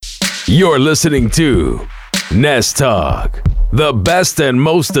You're listening to Nest Talk, the best and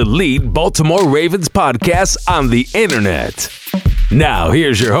most elite Baltimore Ravens podcast on the internet. Now,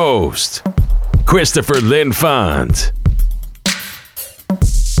 here's your host, Christopher Linfante.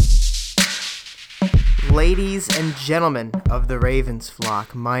 Ladies and gentlemen of the Ravens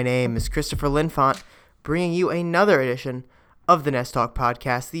flock, my name is Christopher Linfante, bringing you another edition of the Nest Talk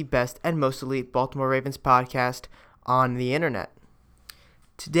podcast, the best and most elite Baltimore Ravens podcast on the internet.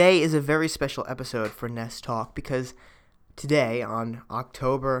 Today is a very special episode for Nest Talk because today, on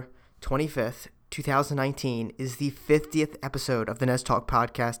October 25th, 2019, is the 50th episode of the Nest Talk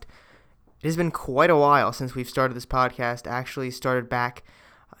podcast. It has been quite a while since we've started this podcast. Actually started back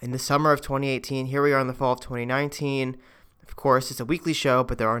in the summer of 2018. Here we are in the fall of 2019. Of course, it's a weekly show,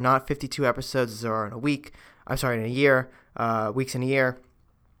 but there are not 52 episodes as there are in a year, weeks in a year.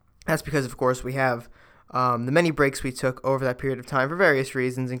 That's because, of course, we have the many breaks we took over that period of time for various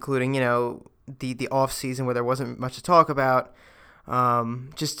reasons, including, the off season where there wasn't much to talk about,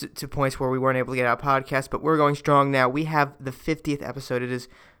 just to points where we weren't able to get out podcasts. But we're going strong now. We have the 50th episode.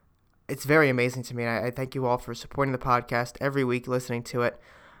 It's very amazing to me. And I thank you all for supporting the podcast every week, listening to it.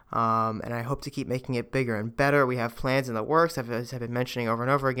 And I hope to keep making it bigger and better. We have plans in the works, as I've been mentioning over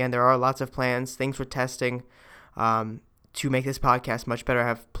and over again. There are lots of plans, things we're testing to make this podcast much better. I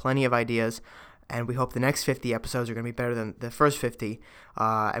have plenty of ideas. And we hope the next 50 episodes are going to be better than the first 50,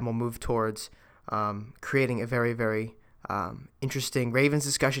 and we'll move towards creating a very, very interesting Ravens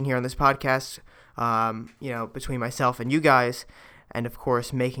discussion here on this podcast, between myself and you guys, and, of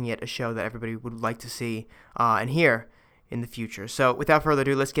course, making it a show that everybody would like to see and hear in the future. So without further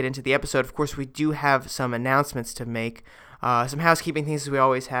ado, let's get into the episode. Of course, we do have some announcements to make, some housekeeping things as we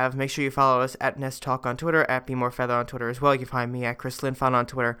always have. Make sure you follow us at Nest Talk on Twitter, at BeMoreFeather on Twitter as well. You can find me at Chris Linfante on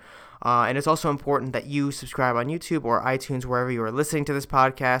Twitter. And it's also important that you subscribe on YouTube or iTunes, wherever you are listening to this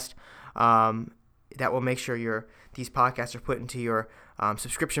podcast. That will make sure these podcasts are put into your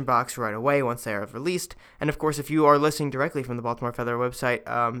subscription box right away once they are released. And, of course, if you are listening directly from the Baltimore Feather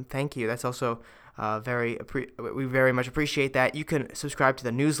website, thank you. That's also we very much appreciate that. You can subscribe to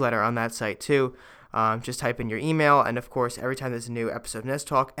the newsletter on that site, too. Just type in your email. And, of course, every time there's a new episode of Nest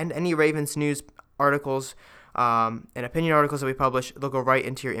Talk and any Ravens news articles, and opinion articles that we publish, they'll go right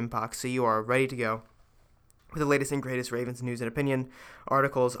into your inbox, so you are ready to go with the latest and greatest Ravens news and opinion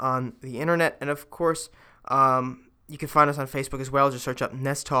articles on the internet. And of course, you can find us on Facebook as well. Just search up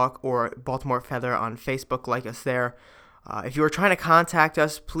Nest Talk or Baltimore Feather on Facebook, like us there. If you are trying to contact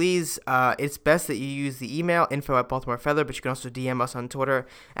us, please, it's best that you use the email, info@BaltimoreFeather, but you can also DM us on Twitter.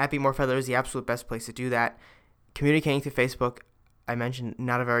 @BeMoreFeather is the absolute best place to do that. Communicating through Facebook, I mentioned,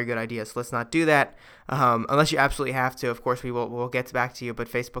 not a very good idea, so let's not do that, unless you absolutely have to. Of course, we'll get back to you, but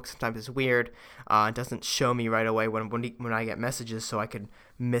Facebook sometimes is weird. It doesn't show me right away when I get messages, so I could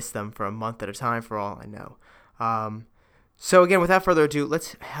miss them for a month at a time for all I know. So again, without further ado,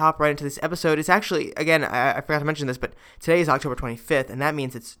 let's hop right into this episode. It's actually, again, I forgot to mention this, but today is October 25th, and that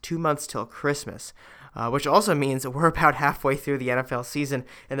means it's 2 months till Christmas. Which also means that we're about halfway through the NFL season,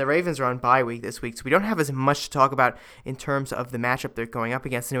 and the Ravens are on bye week this week, so we don't have as much to talk about in terms of the matchup they're going up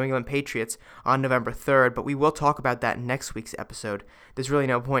against the New England Patriots on November 3rd, but we will talk about that in next week's episode. There's really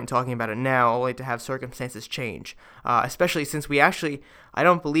no point in talking about it now, only to have circumstances change, especially since I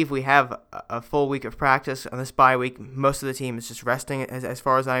don't believe we have a full week of practice on this bye week. Most of the team is just resting, as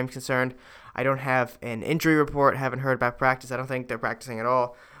far as I'm concerned. I don't have an injury report, haven't heard about practice. I don't think they're practicing at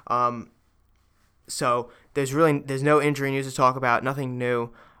all. So there's no injury news to talk about, nothing new,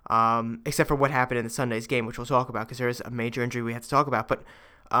 except for what happened in the Sunday's game, which we'll talk about because there is a major injury we have to talk about. But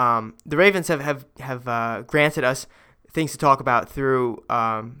the Ravens have granted us things to talk about through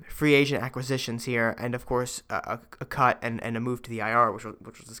free agent acquisitions here, and of course a cut and a move to the IR, which we'll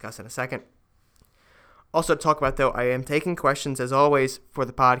discuss in a second. Also to talk about, though, I am taking questions as always for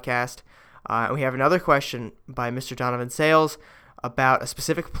the podcast. We have another question by Mr. Donovan Sales about a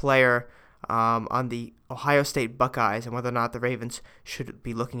specific player on the Ohio State Buckeyes and whether or not the Ravens should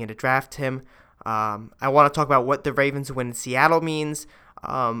be looking to draft him. I want to talk about what the Ravens win in Seattle means.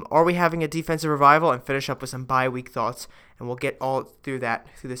 Are we having a defensive revival? And finish up with some bye week thoughts. And we'll get all through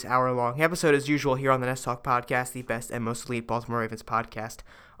this hour-long episode as usual here on the Nest Talk podcast, the best and most elite Baltimore Ravens podcast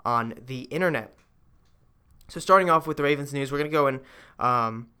on the internet. So starting off with the Ravens news, we're going to go in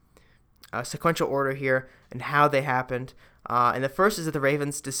sequential order here and how they happened. And the first is that the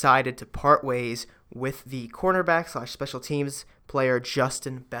Ravens decided to part ways with the cornerback/special teams player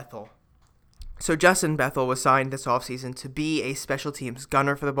Justin Bethel. So Justin Bethel was signed this offseason to be a special teams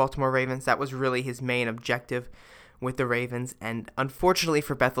gunner for the Baltimore Ravens. That was really his main objective with the Ravens. And unfortunately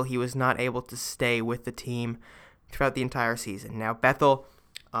for Bethel, he was not able to stay with the team throughout the entire season. Now, Bethel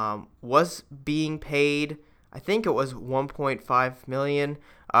was being paid, I think it was $1.5 million in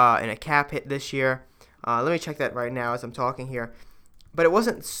a cap hit this year. Let me check that right now as I'm talking here. But it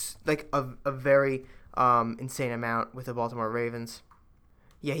wasn't like a very insane amount with the Baltimore Ravens.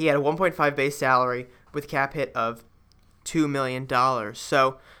 Yeah, he had a 1.5 base salary with cap hit of $2 million.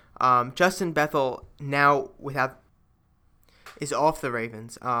 So Justin Bethel now is off the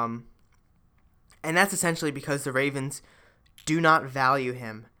Ravens. And that's essentially because the Ravens do not value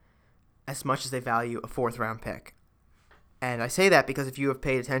him as much as they value a fourth-round pick. And I say that because if you have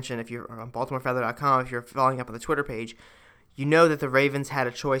paid attention, if you're on BaltimoreFeather.com, if you're following up on the Twitter page, you know that the Ravens had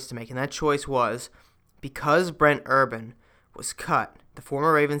a choice to make. And that choice was, because Brent Urban was cut, the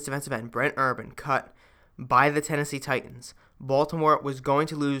former Ravens defensive end, Brent Urban, cut by the Tennessee Titans, Baltimore was going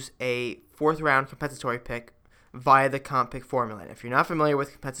to lose a fourth-round compensatory pick via the comp pick formula. And if you're not familiar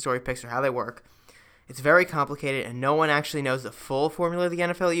with compensatory picks or how they work, it's very complicated, and no one actually knows the full formula the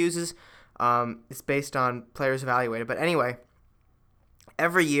NFL uses. It's based on players evaluated. But anyway,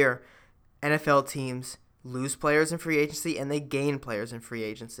 every year, NFL teams lose players in free agency and they gain players in free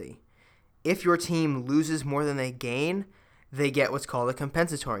agency. If your team loses more than they gain, they get what's called a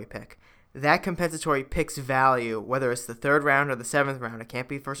compensatory pick. That compensatory pick's value, whether it's the third round or the seventh round, it can't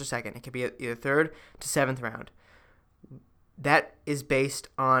be first or second, it can be either third to seventh round. That is based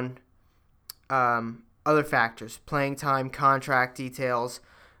on other factors, playing time, contract details,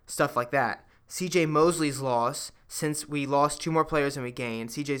 stuff like that. C.J. Mosley's loss, since we lost two more players than we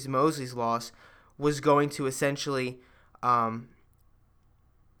gained, C.J. Mosley's loss was going to essentially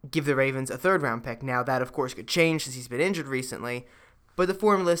give the Ravens a third-round pick. Now, that, of course, could change since he's been injured recently, but the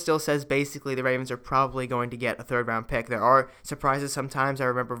formula still says basically the Ravens are probably going to get a third-round pick. There are surprises sometimes. I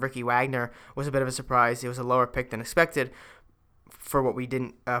remember Ricky Wagner was a bit of a surprise. It was a lower pick than expected for what we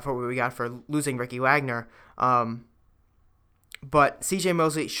got for losing Ricky Wagner. But C.J.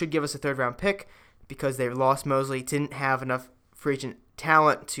 Mosley should give us a third-round pick because they lost Mosley, didn't have enough free agent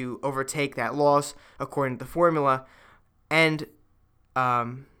talent to overtake that loss according to the formula. And,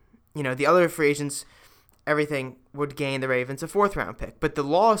 the other free agents, everything would gain the Ravens a fourth-round pick. But the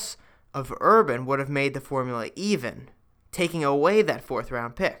loss of Urban would have made the formula even, taking away that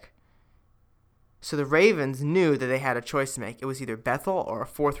fourth-round pick. So the Ravens knew that they had a choice to make. It was either Bethel or a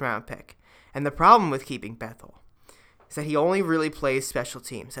fourth-round pick. And the problem with keeping Bethel is that he only really plays special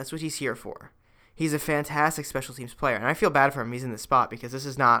teams. That's what he's here for. He's a fantastic special teams player. And I feel bad for him. He's in this spot because this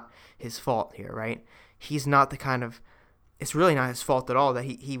is not his fault here, right? He's not it's really not his fault at all that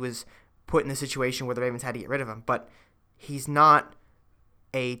he was put in a situation where the Ravens had to get rid of him. But he's not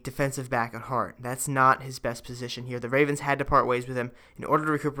a defensive back at heart. That's not his best position here. The Ravens had to part ways with him in order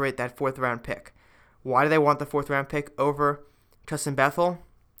to recuperate that fourth-round pick. Why do they want the fourth-round pick over Justin Bethel?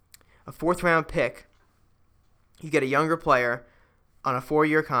 A fourth-round pick, you get a younger player on a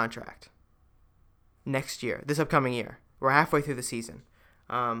 4-year contract next year, this upcoming year. We're halfway through the season.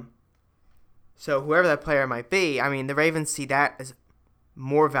 So whoever that player might be, the Ravens see that as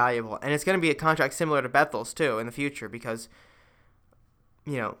more valuable. And it's going to be a contract similar to Bethel's, too, in the future because,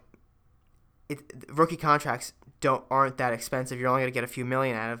 rookie contracts aren't that expensive. You're only going to get a few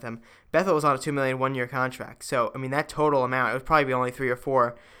million out of them. Bethel was on a $2 million 1-year contract. So, that total amount, it would probably be only 3 or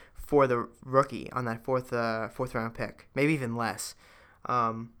 4 for the rookie on that fourth round pick, maybe even less.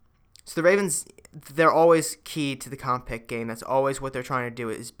 So the Ravens, they're always key to the comp pick game. That's always what they're trying to do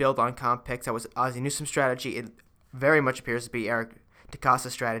is build on comp picks. That was Ozzie Newsome's strategy. It very much appears to be Eric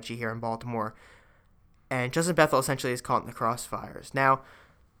DeCosta's strategy here in Baltimore. And Justin Bethel essentially is caught in the crossfires. Now,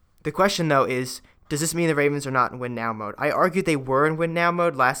 the question, though, is, does this mean the Ravens are not in win-now mode? I argued they were in win-now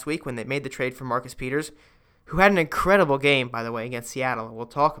mode last week when they made the trade for Marcus Peters, who had an incredible game, by the way, against Seattle, and we'll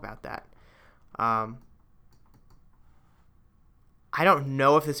talk about that. I don't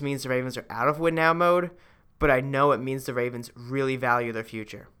know if this means the Ravens are out of win-now mode, but I know it means the Ravens really value their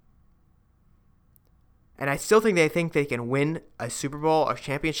future. And I still think they can win a Super Bowl or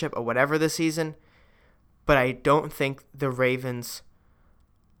championship or whatever this season, but I don't think the Ravens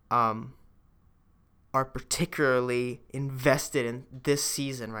are particularly invested in this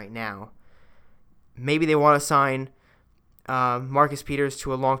season right now. Maybe they want to sign Marcus Peters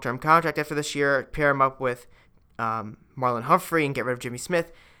to a long-term contract after this year, pair him up with Marlon Humphrey and get rid of Jimmy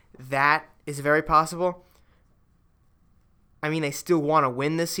Smith. That is very possible. They still want to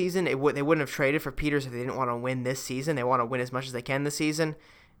win this season. They wouldn't have traded for Peters if they didn't want to win this season. They want to win as much as they can this season.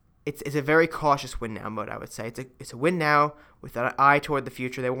 It's a very cautious win-now mode, I would say. It's a win now with an eye toward the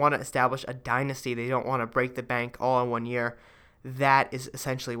future. They want to establish a dynasty. They don't want to break the bank all in 1 year. That is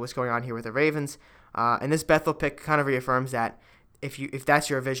essentially what's going on here with the Ravens. And this Bethel pick kind of reaffirms that if that's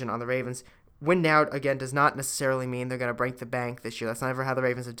your vision on the Ravens, win now, again, does not necessarily mean they're going to break the bank this year. That's never how the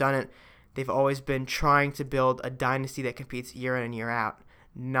Ravens have done it. They've always been trying to build a dynasty that competes year in and year out,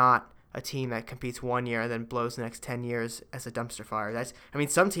 not a team that competes 1 year and then blows the next 10 years as a dumpster fire.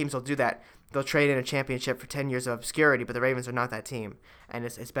 Some teams will do that. They'll trade in a championship for 10 years of obscurity, but the Ravens are not that team. And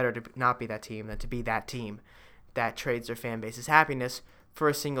it's better to not be that team than to be that team that trades their fan base's happiness for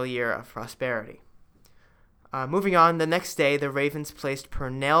a single year of prosperity. Moving on, the next day, the Ravens placed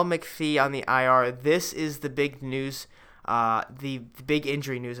Pernell McPhee on the IR. This is the big news, the big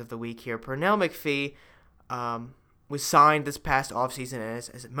injury news of the week here. Pernell McPhee was signed this past offseason, and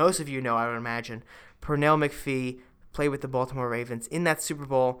as most of you know, I would imagine, Pernell McPhee played with the Baltimore Ravens in that Super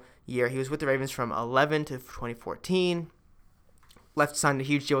Bowl year. He was with the Ravens from 11 to 2014. Signed a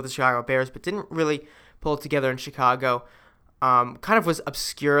huge deal with the Chicago Bears, but didn't really pull it together in Chicago. Kind of was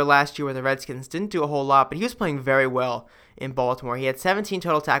obscure last year with the Redskins. Didn't do a whole lot, but he was playing very well in Baltimore. He had 17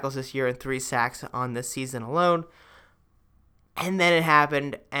 total tackles this year and 3 sacks on this season alone. And then it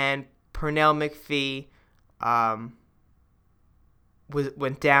happened, and Pernell McPhee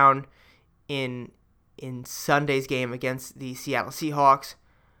went down in Sunday's game against the Seattle Seahawks.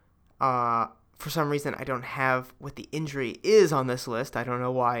 For some reason, I don't have what the injury is on this list. I don't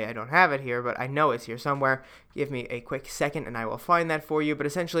know why I don't have it here, but I know it's here somewhere. Give me a quick second, and I will find that for you. But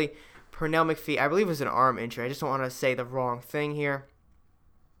essentially, Pernell McPhee, I believe it was an arm injury. I just don't want to say the wrong thing here.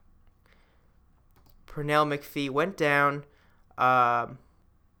 Pernell McPhee went down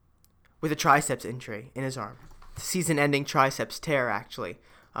with a triceps injury in his arm. Season-ending triceps tear, actually.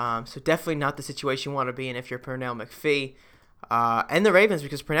 So definitely not the situation you want to be in if you're Pernell McPhee. And the Ravens,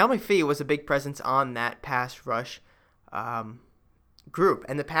 because Pernell McPhee was a big presence on that pass rush group.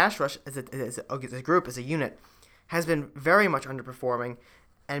 And the pass rush as a group, as a unit, has been very much underperforming.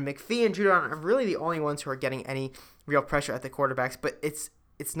 And McPhee and Judon are really the only ones who are getting any real pressure at the quarterbacks. But it's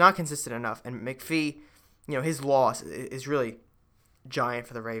not consistent enough. And McPhee, his loss is really giant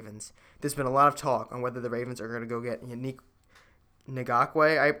for the Ravens. There's been a lot of talk on whether the Ravens are going to go get Yannick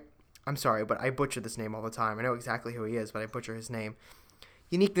Ngakoue. I'm sorry, but I butcher this name all the time. I know exactly who he is, but I butcher his name.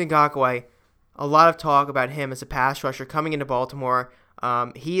 Yannick Ngakoue, a lot of talk about him as a pass rusher coming into Baltimore.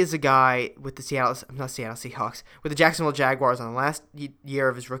 He is a guy with the Seahawks, with the Jacksonville Jaguars on the last year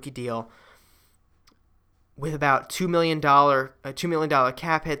of his rookie deal, with about $2 million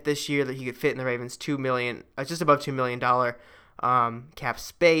cap hit this year that he could fit in the Ravens just above $2 million cap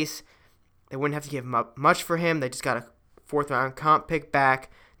space. They wouldn't have to give him up much for him. They just got a 4th-round comp pick back.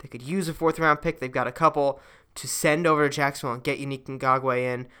 They could use a 4th-round pick. They've got a couple to send over to Jacksonville and get Yannick Ngakoue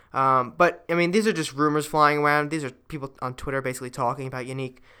in. But, these are just rumors flying around. These are people on Twitter basically talking about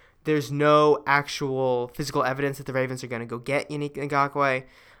Yannick. There's no actual physical evidence that the Ravens are going to go get Yannick Ngakoue.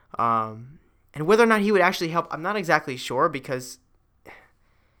 And whether or not he would actually help, I'm not exactly sure, because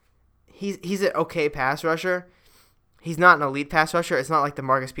he's an okay pass rusher. He's not an elite pass rusher. It's not like the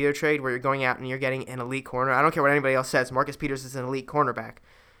Marcus Peters trade where you're going out and you're getting an elite corner. I don't care what anybody else says. Marcus Peters is an elite cornerback.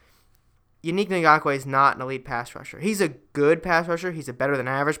 Yannick Ngakoue is not an elite pass rusher. He's a good pass rusher. He's a better than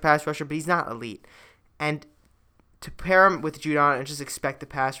average pass rusher, but he's not elite. And to pair him with Judon and just expect the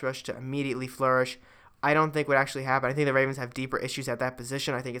pass rush to immediately flourish, I don't think would actually happen. I think the Ravens have deeper issues at that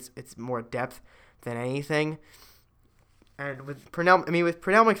position. I think it's more depth than anything. And with Pernell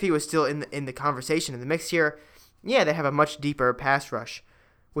McPhee was still in the conversation, in the mix here. Yeah, they have a much deeper pass rush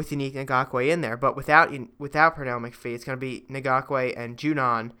with Yannick Ngakoue in there, but without Pernell McPhee, it's going to be Ngakoue and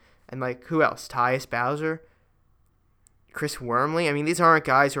Judon. And, who else? Tyus Bowser? Chris Wormley? These aren't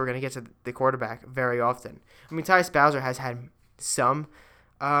guys who are going to get to the quarterback very often. Tyus Bowser has had some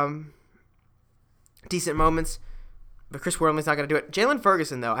decent moments, but Chris Wormley's not going to do it. Jalen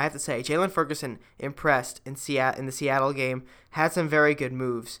Ferguson, though, I have to say, impressed in the Seattle game, had some very good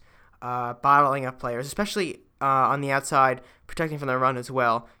moves, bottling up players, especially on the outside, protecting from the run as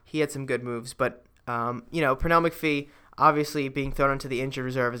well. He had some good moves, but, Pernell McPhee, obviously, being thrown into the injured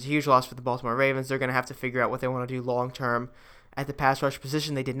reserve is a huge loss for the Baltimore Ravens. They're going to have to figure out what they want to do long-term at the pass rush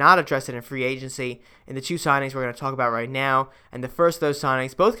position. They did not address it in free agency in the 2 signings we're going to talk about right now. And the first of those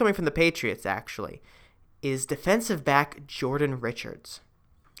signings, both coming from the Patriots, actually, is defensive back Jordan Richards.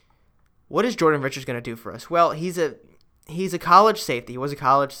 What is Jordan Richards going to do for us? Well, he's a college safety. He was a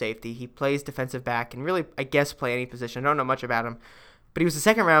college safety. He plays defensive back and really, I guess, play any position. I don't know much about him. But he was a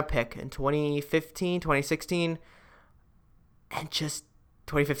second-round pick in 2016, and just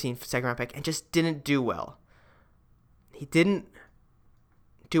 2015 second-round pick, and just didn't do well. He didn't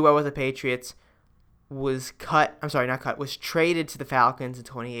do well with the Patriots. Was traded to the Falcons in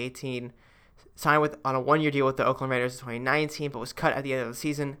 2018. Signed on a 1-year deal with the Oakland Raiders in 2019, but was cut at the end of the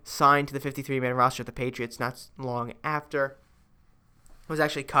season. Signed to the 53-man roster of the Patriots not long after. was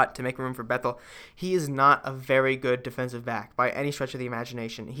actually cut to make room for Bethel. He is not a very good defensive back by any stretch of the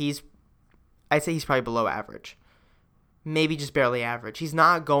imagination. I'd say he's probably below average. Maybe just barely average. He's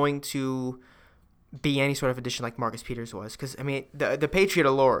not going to be any sort of addition like Marcus Peters was. Because, I mean, the Patriot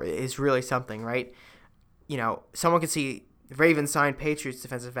allure is really something, right? You know, someone could see the Ravens signed Patriots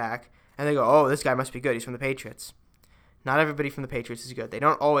defensive back, and they go, oh, this guy must be good. He's from the Patriots. Not everybody from the Patriots is good. They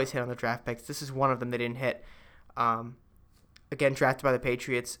don't always hit on the draft picks. This is one of them they didn't hit. Again, drafted by the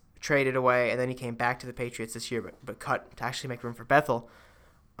Patriots, traded away, and then he came back to the Patriots this year, but cut to actually make room for Bethel.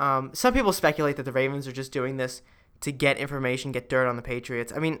 Some people speculate that the Ravens are just doing this to get information, get dirt on the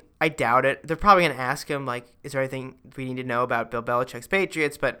Patriots. I mean, I doubt it. They're probably going to ask him, like, is there anything we need to know about Bill Belichick's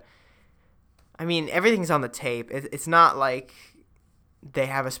Patriots? But, I mean, everything's on the tape. It's not like they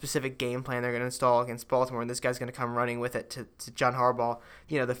have a specific game plan they're going to install against Baltimore, and this guy's going to come running with it to John Harbaugh,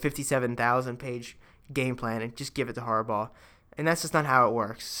 you know, the 57,000-page game plan, and just give it to Harbaugh. And that's just not how it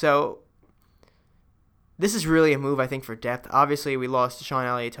works. So this is really a move, I think, for depth. Obviously, we lost Deshaun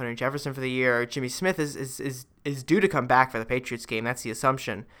Elliott, Tony Jefferson for the year. Jimmy Smith is due to come back for the Patriots game. That's the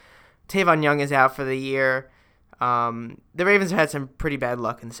assumption. Tavon Young is out for the year. The Ravens have had some pretty bad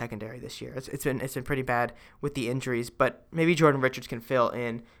luck in the secondary this year. It's been pretty bad with the injuries, but maybe Jordan Richards can fill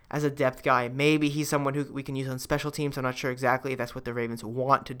in as a depth guy. Maybe he's someone who we can use on special teams. I'm not sure exactly if that's what the Ravens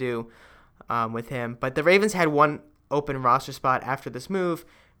want to do with him. But the Ravens had one open roster spot after this move,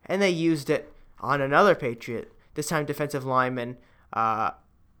 and they used it on another Patriot, this time defensive lineman. I'm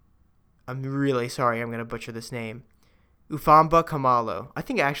really sorry I'm going to butcher this name. Ufamba Kamalo. I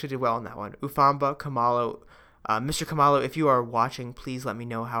think I actually did well on that one. Ufamba Kamalo. Mr. Kamalo, if you are watching, please let me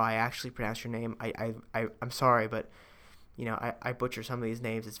know how I actually pronounce your name. I'm sorry, but you know, I butcher some of these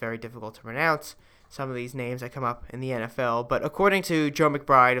names. It's very difficult to pronounce some of these names that come up in the NFL. But according to Joe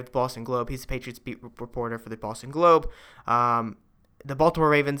McBride of the Boston Globe, he's the Patriots beat reporter for the Boston Globe, the Baltimore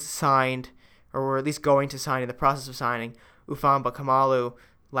Ravens signed, or were at least going to sign, in the process of signing, Ufamba Kamalu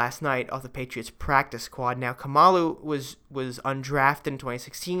last night off the Patriots practice squad. Now, Kamalu was undrafted in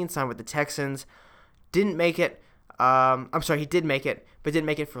 2016, signed with the Texans, didn't make it. He did make it, but didn't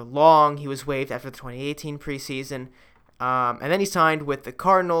make it for long. He was waived after the 2018 preseason. And then he signed with the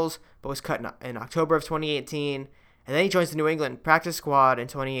Cardinals, but was cut in October of 2018. And then he joins the New England practice squad in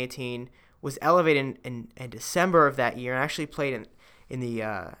 2018, was elevated in December of that year, and actually played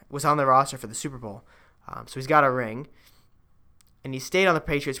was on the roster for the Super Bowl. So he's got a ring. And he stayed on the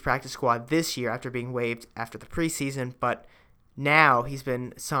Patriots practice squad this year after being waived after the preseason, but now he's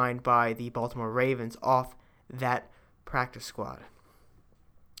been signed by the Baltimore Ravens off that practice squad.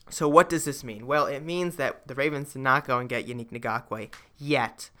 So what does this mean? Well, it means that the Ravens did not go and get Yannick Ngakoue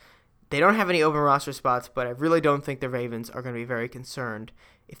yet. They don't have any open roster spots, but I really don't think the Ravens are going to be very concerned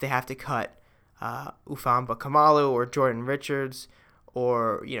if they have to cut Ufamba Kamalu or Jordan Richards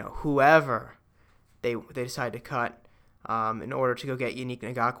or whoever they decide to cut in order to go get Yannick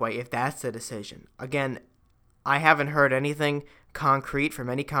Ngakoue, if that's the decision. Again, I haven't heard anything concrete from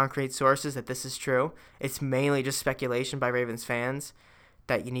any concrete sources that this is true. It's mainly just speculation by Ravens fans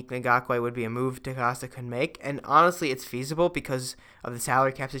that Yannick Ngakoue would be a move DeCosta could make. And honestly, it's feasible because of the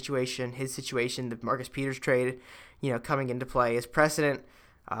salary cap situation, his situation, the Marcus Peters trade, coming into play as precedent,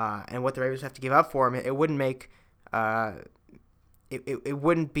 and what the Ravens have to give up for him. It wouldn't make it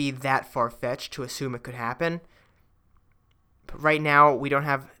wouldn't be that far-fetched to assume it could happen. But right now, we don't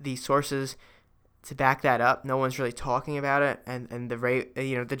have the sources to back that up. No one's really talking about it, and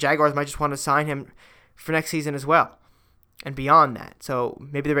the Jaguars might just want to sign him for next season as well, and beyond that. So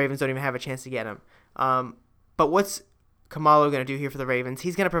maybe the Ravens don't even have a chance to get him. But what's Kamalu going to do here for the Ravens?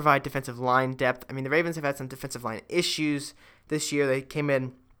 He's going to provide defensive line depth. I mean, the Ravens have had some defensive line issues this year. They came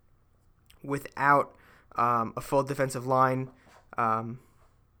in without a full defensive line.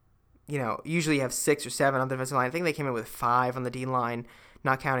 Usually you have 6 or 7 on the defensive line. I think they came in with 5 on the D line,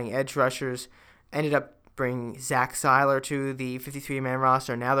 not counting edge rushers. Ended up bringing Zach Seiler to the 53-man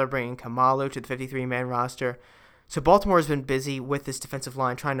roster. Now they're bringing Kamalu to the 53-man roster. So Baltimore has been busy with this defensive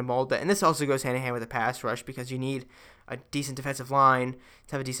line, trying to mold it. And this also goes hand-in-hand with the pass rush because you need a decent defensive line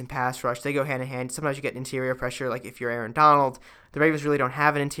to have a decent pass rush. They go hand-in-hand. Sometimes you get interior pressure, like if you're Aaron Donald. The Ravens really don't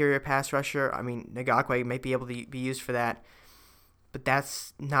have an interior pass rusher. I mean, Ngakoue might be able to be used for that. But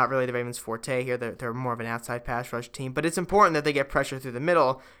that's not really the Ravens' forte here. They're more of an outside pass rush team. But it's important that they get pressure through the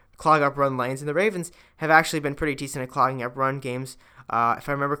middle, clog up run lanes. And the Ravens have actually been pretty decent at clogging up run games. If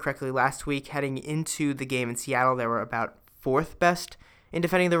I remember correctly, last week, heading into the game in Seattle, they were about 4th best in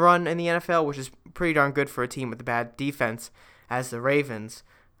defending the run in the NFL, which is pretty darn good for a team with a bad defense as the Ravens.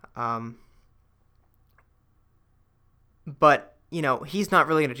 But, he's not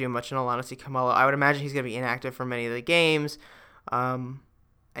really going to do much, in all honesty, Kamala. I would imagine he's going to be inactive for many of the games. And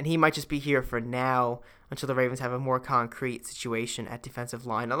he might just be here for now until the Ravens have a more concrete situation at defensive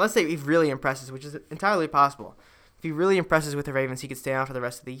line. Unless he really impresses, which is entirely possible. If he really impresses with the Ravens, he could stay on for the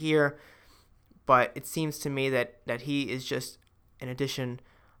rest of the year. But it seems to me that he is just an addition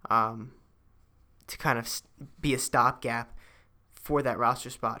to kind of be a stopgap for that roster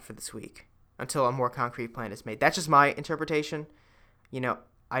spot for this week until a more concrete plan is made. That's just my interpretation.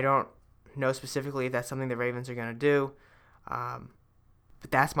 I don't know specifically if that's something the Ravens are going to do, but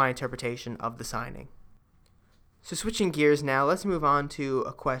that's my interpretation of the signing. So switching gears now, let's move on to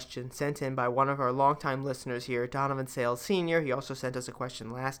a question sent in by one of our longtime listeners here, Donovan Sales Sr. He also sent us a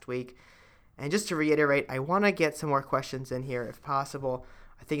question last week. And just to reiterate, I want to get some more questions in here if possible.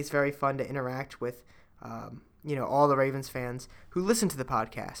 I think it's very fun to interact with, all the Ravens fans who listen to the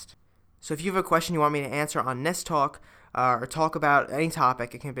podcast. So if you have a question you want me to answer on Nest Talk or talk about any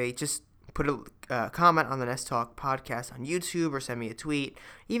topic, it can be just put a comment on the Nest Talk podcast on YouTube or send me a tweet,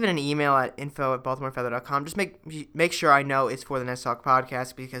 even an email at info@baltimorefeather.com. Just make sure I know it's for the Nest Talk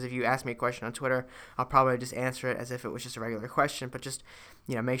podcast, because if you ask me a question on Twitter, I'll probably just answer it as if it was just a regular question, but just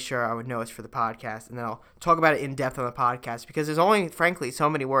make sure I would know it's for the podcast, and then I'll talk about it in depth on the podcast, because there's only, frankly, so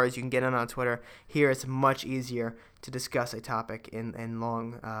many words you can get in on Twitter. Here it's much easier to discuss a topic in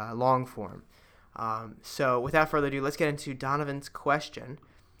long form. So without further ado, let's get into Donovan's question.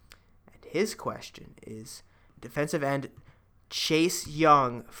 His question is defensive end Chase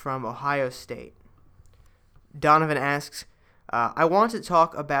Young from Ohio State. Donovan asks, I want to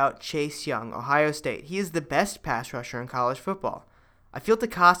talk about Chase Young, Ohio State. He is the best pass rusher in college football. I feel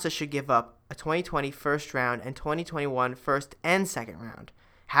DaCosta should give up a 2020 first round and 2021 first and second round.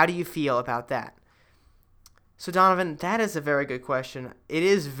 How do you feel about that? So Donovan, that is a very good question. It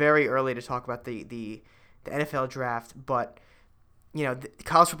is very early to talk about the NFL draft, but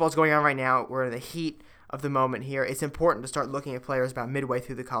college football is going on right now. We're in the heat of the moment here. It's important to start looking at players about midway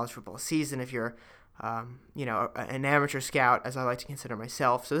through the college football season if you're, an amateur scout, as I like to consider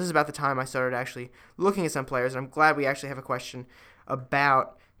myself. So this is about the time I started actually looking at some players, and I'm glad we actually have a question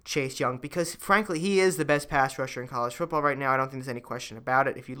about Chase Young, because, frankly, he is the best pass rusher in college football right now. I don't think there's any question about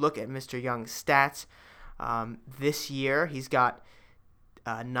it. If you look at Mr. Young's stats this year, he's got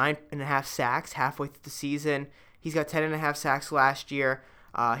 9.5 sacks halfway through the season. He's got 10.5 sacks last year.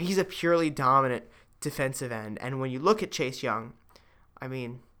 He's a purely dominant defensive end. And when you look at Chase Young,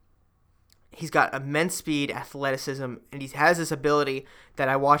 he's got immense speed, athleticism, and he has this ability that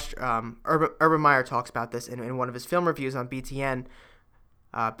I watched. Urban Meyer talks about this in one of his film reviews on BTN,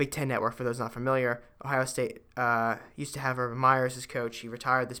 Big Ten Network, for those not familiar. Ohio State used to have Urban Meyer as his coach. He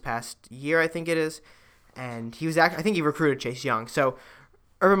retired this past year, I think it is. And I think he recruited Chase Young. So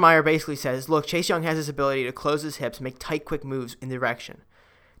Urban Meyer basically says, look, Chase Young has this ability to close his hips, make tight, quick moves in direction.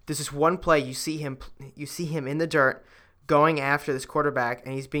 There's this one play, you see him in the dirt going after this quarterback,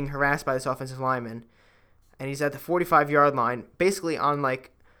 and he's being harassed by this offensive lineman, and he's at the 45-yard line, basically on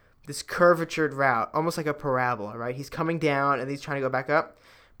like this curvatured route, almost like a parabola, right? He's coming down, and he's trying to go back up,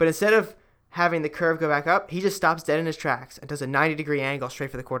 but instead of having the curve go back up, he just stops dead in his tracks and does a 90-degree angle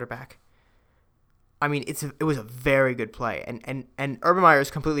straight for the quarterback. It was a very good play, and Urban Meyer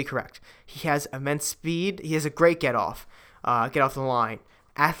is completely correct. He has immense speed. He has a great get off the line,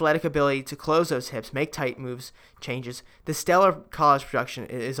 athletic ability to close those hips, make tight moves, changes. The stellar college production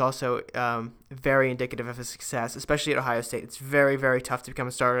is also very indicative of his success, especially at Ohio State. It's very, very tough to become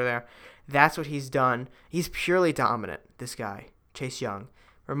a starter there. That's what he's done. He's purely dominant, this guy, Chase Young.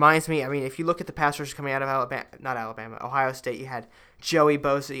 Reminds me, if you look at the pass rushers coming out of Ohio State, you had Joey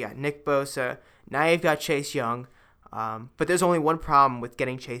Bosa, you got Nick Bosa. Now you've got Chase Young, but there's only one problem with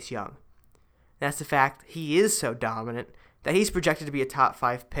getting Chase Young. That's the fact he is so dominant that he's projected to be a top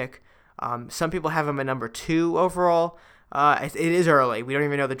 5 pick. Some people have him at number 2 overall. It is early. We don't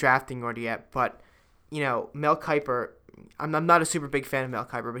even know the drafting order yet, but, Mel Kiper, I'm not a super big fan of Mel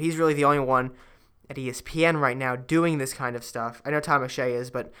Kiper, but he's really the only one at ESPN right now doing this kind of stuff. I know Tom McShay is,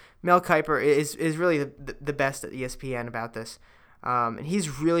 but Mel Kiper is really the best at ESPN about this. And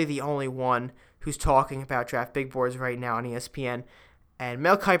he's really the only one who's talking about draft big boards right now on ESPN. And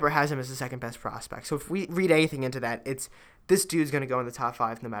Mel Kiper has him as the second best prospect. So if we read anything into that, it's this dude's going to go in the top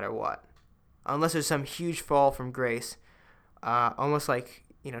 5 no matter what. Unless there's some huge fall from grace. Almost like,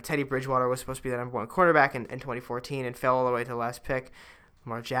 Teddy Bridgewater was supposed to be the number 1 quarterback in 2014 and fell all the way to the last pick.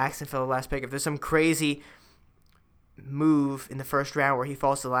 Lamar Jackson fell to the last pick. If there's some crazy move in the first round where he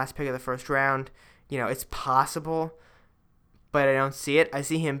falls to the last pick of the first round, it's possible. But I don't see it. I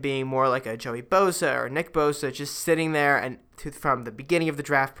see him being more like a Joey Bosa or Nick Bosa, just sitting there and from the beginning of the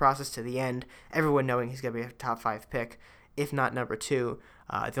draft process to the end, everyone knowing he's going to be a top 5 pick, if not number 2.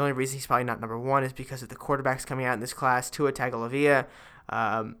 The only reason he's probably not number 1 is because of the quarterbacks coming out in this class. Tua Tagovailoa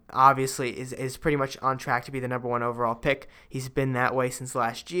obviously is pretty much on track to be the number 1 overall pick. He's been that way since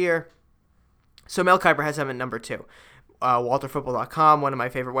last year. So Mel Kiper has him at number 2. WalterFootball.com, one of my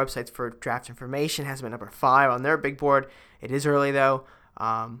favorite websites for draft information, has him at number 5 on their big board. It is early, though.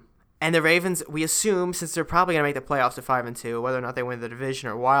 And the Ravens, we assume, since they're probably going to make the playoffs at 5-2, whether or not they win the division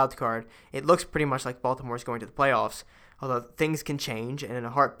or wild card, it looks pretty much like Baltimore's going to the playoffs, although things can change in a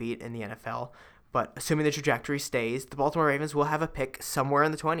heartbeat in the NFL. But assuming the trajectory stays, the Baltimore Ravens will have a pick somewhere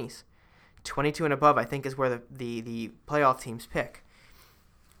in the 20s. 22 and above, I think, is where the playoff teams pick.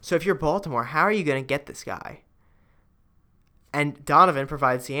 So if you're Baltimore, how are you going to get this guy? And Donovan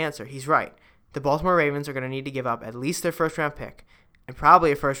provides the answer. He's right. The Baltimore Ravens are going to need to give up at least their first-round pick, and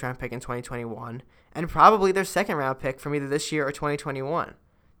probably a first-round pick in 2021, and probably their second-round pick from either this year or 2021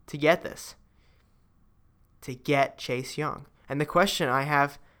 to get this, to get Chase Young. And the question I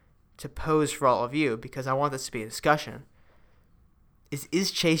have to pose for all of you, because I want this to be a discussion,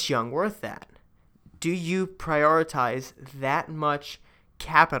 is Chase Young worth that? Do you prioritize that much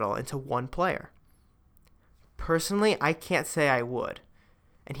capital into one player? Personally, I can't say I would.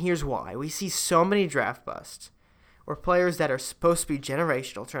 And here's why. We see so many draft busts where players that are supposed to be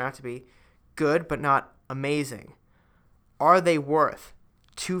generational turn out to be good but not amazing. Are they worth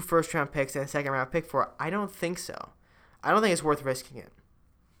 2 first-round picks and a second-round pick for it? I don't think so. I don't think it's worth risking it.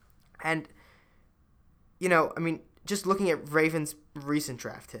 And, just looking at Ravens' recent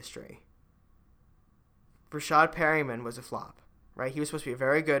draft history, Rashad Perryman was a flop, right? He was supposed to be a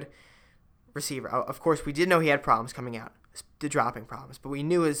very good receiver. Of course, we did know he had problems coming out, the dropping problems, but we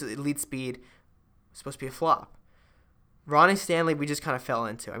knew his elite speed was supposed to be a flop. Ronnie Stanley, we just kind of fell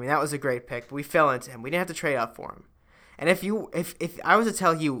into. That was a great pick, but we fell into him. We didn't have to trade up for him. And if I was to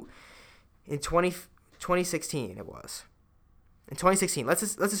tell you in 2016 it was. In 2016, let's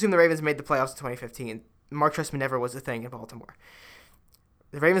assume the Ravens made the playoffs in 2015. Mark Trestman never was a thing in Baltimore.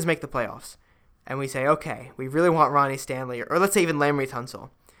 The Ravens make the playoffs, and we say, okay, we really want Ronnie Stanley, or let's say even Lamry Tunsil,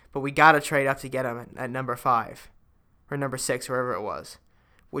 but we got to trade up to get him at number 5 or number 6, wherever it was.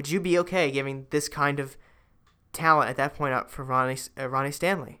 Would you be okay giving this kind of talent at that point up for Ronnie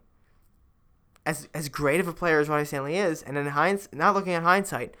Stanley? As great of a player as Ronnie Stanley is, and not looking at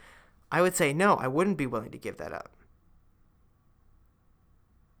hindsight, I would say no, I wouldn't be willing to give that up.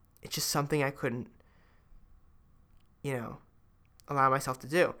 It's just something I couldn't, allow myself to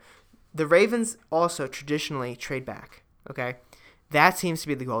do. The Ravens also traditionally trade back, okay? That seems to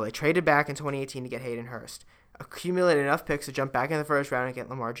be the goal. They traded back in 2018 to get Hayden Hurst, accumulated enough picks to jump back in the first round and get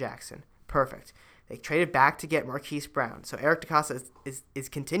Lamar Jackson. Perfect. They traded back to get Marquise Brown. So Eric DeCosta is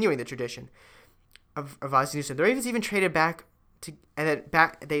continuing the tradition of Ozzie Newsome. The Ravens even traded back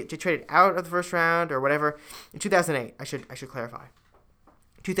they traded out of the first round or whatever in 2008. I should clarify.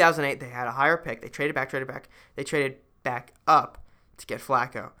 2008, they had a higher pick. They traded back. They traded back up to get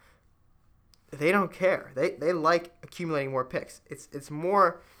Flacco. They don't care. They like accumulating more picks. It's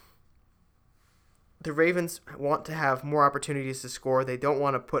more. The Ravens want to have more opportunities to score. They don't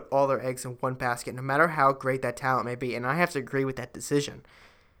want to put all their eggs in one basket, no matter how great that talent may be. And I have to agree with that decision.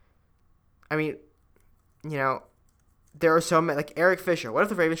 There are so many, like Eric Fisher. What if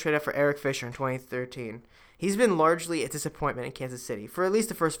the Ravens traded up for Eric Fisher in 2013? He's been largely a disappointment in Kansas City for at least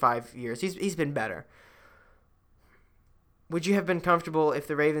the first 5 years. He's been better. Would you have been comfortable if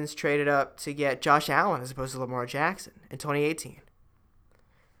the Ravens traded up to get Josh Allen as opposed to Lamar Jackson in 2018?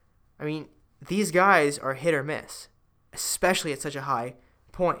 These guys are hit or miss, especially at such a high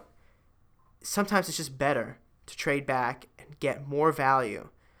point. Sometimes it's just better to trade back and get more value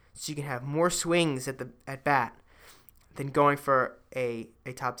so you can have more swings at bat than going for a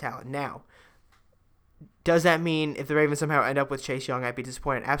top talent. Now, does that mean if the Ravens somehow end up with Chase Young, I'd be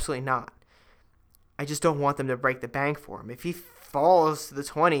disappointed? Absolutely not. I just don't want them to break the bank for him. If he falls to the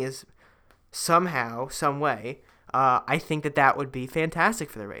 20s somehow, some way, I think that would be fantastic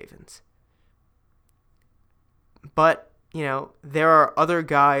for the Ravens. But, there are other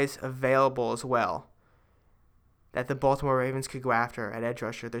guys available as well that the Baltimore Ravens could go after at edge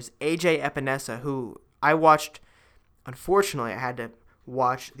rusher. There's A.J. Epinesa, who I watched. Unfortunately, I had to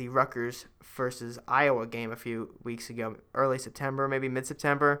watch the Rutgers versus Iowa game a few weeks ago, early September, maybe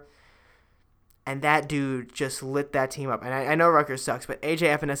mid-September. And that dude just lit that team up. And I know Rutgers sucks, but A.J.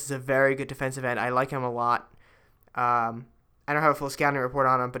 Epinesa is a very good defensive end. I like him a lot. I don't have a full scouting report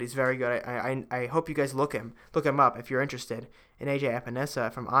on him, but he's very good. I hope you guys look him up if you're interested in A.J.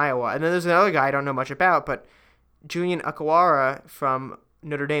 Epinesa from Iowa. And then there's another guy I don't know much about, but Julian Akawara from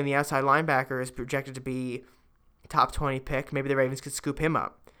Notre Dame, the outside linebacker, is projected to be top 20 pick. Maybe the Ravens could scoop him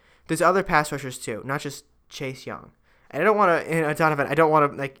up. There's other pass rushers too, not just Chase Young. And I don't want to, Donovan, I don't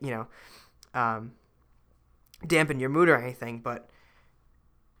want to, dampen your mood or anything, but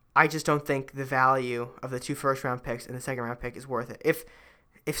I just don't think the value of the 2 first-round picks and the second-round pick is worth it.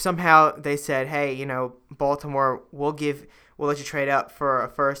 If somehow they said, hey, Baltimore, we'll let you trade up for a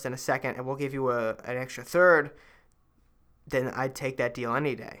first and a second, and we'll give you an extra third, then I'd take that deal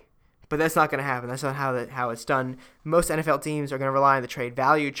any day. But that's not going to happen. That's not how it's done. Most NFL teams are going to rely on the trade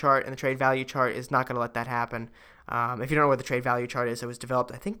value chart, and the trade value chart is not going to let that happen. If you don't know what the trade value chart is, it was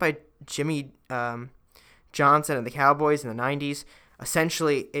developed, I think, by Jimmy Johnson and the Cowboys in the 90s.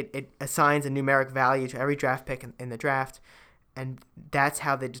 Essentially, it assigns a numeric value to every draft pick in the draft, and that's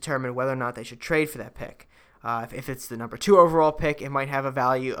how they determine whether or not they should trade for that pick. If it's the number 2 overall pick, it might have a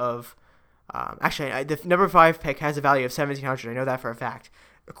value of the number 5 pick has a value of $1,700. I know that for a fact,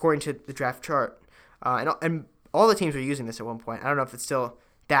 according to the draft chart. And all the teams were using this at one point. I don't know if it's still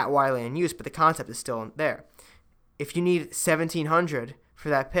that widely in use, but the concept is still there. If you need $1,700 for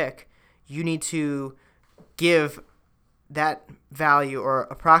that pick, you need to give that value or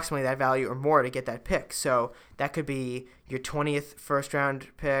approximately that value or more to get that pick. So that could be your 20th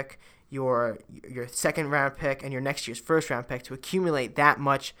first-round pick, your second-round pick, and your next year's first-round pick to accumulate that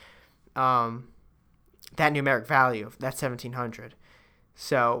much, that numeric value of that $1,700.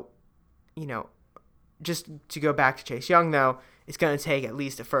 So, just to go back to Chase Young, though, it's going to take at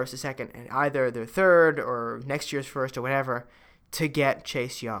least a first, a second, and either their third or next year's first or whatever to get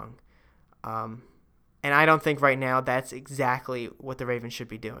Chase Young. And I don't think right now that's exactly what the Ravens should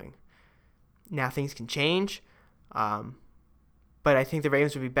be doing. Now things can change, but I think the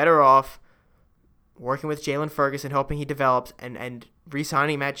Ravens would be better off working with Jalen Ferguson, hoping he develops, and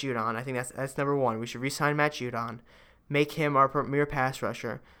re-signing Matt Judon. I think that's number one. We should re-sign Matt Judon, make him our premier pass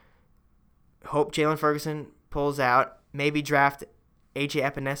rusher. Hope Jalen Ferguson pulls out, maybe draft A.J.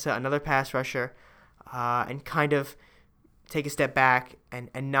 Epinesa, another pass rusher, and kind of take a step back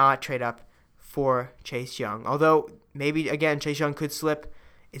and not trade up for Chase Young. Although, maybe, again, Chase Young could slip.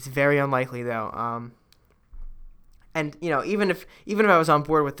 It's very unlikely, though. And, even if I was on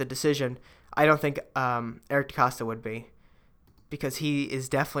board with the decision, I don't think Eric DeCosta would be, because he is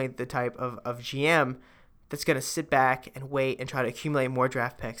definitely the type of GM that's going to sit back and wait and try to accumulate more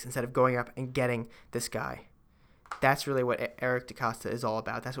draft picks instead of going up and getting this guy. That's really what Eric DeCosta is all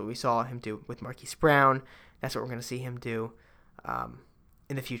about. That's what we saw him do with Marquise Brown. That's what we're going to see him do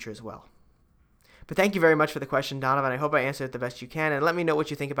in the future as well. But thank you very much for the question, Donovan. I hope I answered it the best you can. And let me know what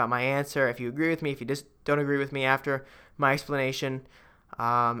you think about my answer, if you agree with me, if you just don't agree with me after my explanation.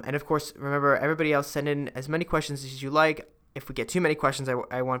 And, of course, remember, everybody else, send in as many questions as you like. If we get too many questions,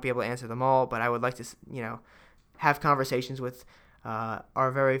 I won't be able to answer them all. But I would like to, have conversations with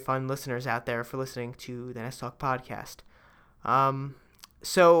our very fun listeners out there for listening to the Nest Talk podcast.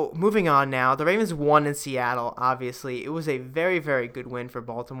 So moving on now, the Ravens won in Seattle, obviously. It was a very, very good win for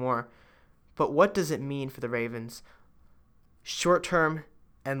Baltimore. But what does it mean for the Ravens, short term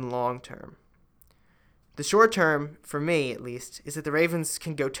and long term? The short term, for me at least, is that the Ravens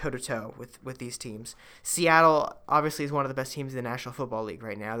can go toe-to-toe with these teams. Seattle obviously is one of the best teams in the National Football League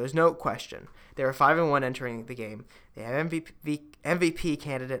right now. There's no question. They were 5-1 entering the game. They have MVP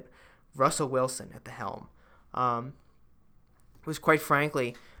candidate Russell Wilson at the helm. It was quite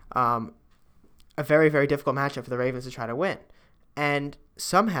frankly a very, very difficult matchup for the Ravens to try to win. And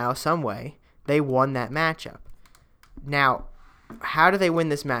somehow, some way, they won that matchup. Now, how do they win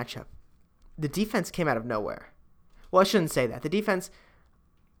this matchup? The defense came out of nowhere. Well, I shouldn't say that. The defense,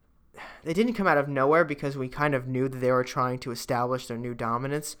 they didn't come out of nowhere because we kind of knew that they were trying to establish their new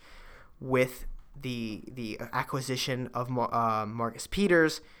dominance with the acquisition of Marcus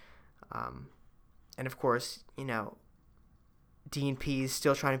Peters. And, of course, Dean Pease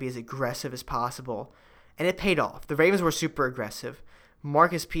still trying to be as aggressive as possible. And it paid off. The Ravens were super aggressive.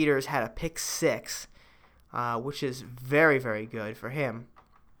 Marcus Peters had a pick 6, which is very, very good for him.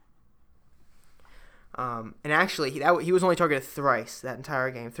 And actually, he was only targeted thrice that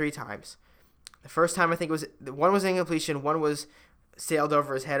entire game, 3 times. The first time, I think, one was an incompletion, one was sailed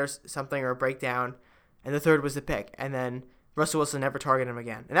over his head or something, or a breakdown, and the third was the pick. And then Russell Wilson never targeted him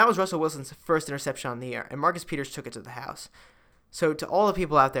again. And that was Russell Wilson's first interception on the year, and Marcus Peters took it to the house. So to all the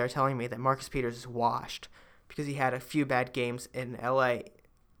people out there telling me that Marcus Peters is washed because he had a few bad games in L.A.,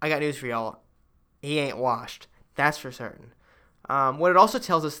 I got news for y'all. He ain't washed. That's for certain. What it also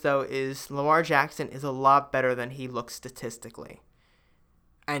tells us, though, is Lamar Jackson is a lot better than he looks statistically.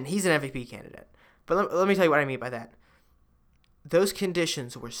 And he's an MVP candidate. But let me tell you what I mean by that. Those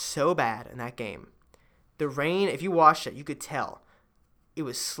conditions were so bad in that game. The rain, if you watched it, you could tell. It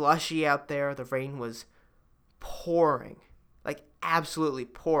was slushy out there. The rain was pouring. Like, absolutely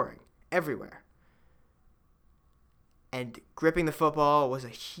pouring everywhere. And gripping the football was a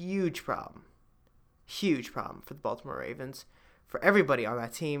huge problem. Huge problem for the Baltimore Ravens, for everybody on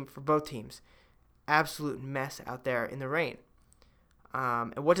that team, for both teams. Absolute mess out there in the rain.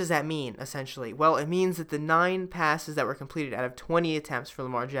 And what does that mean, essentially? Well, it means that the 9 passes that were completed out of 20 attempts for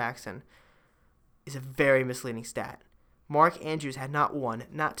Lamar Jackson is a very misleading stat. Mark Andrews had not 1,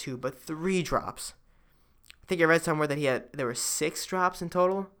 not 2, but 3 drops. I think I read somewhere that there were 6 drops in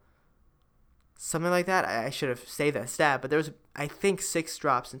total. Something like that. I should have saved that stat, but there was, I think, 6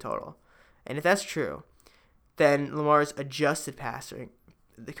 drops in total. And if that's true, then Lamar's adjusted passing,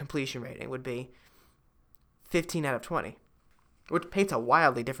 the completion rating, would be 15 out of 20, which paints a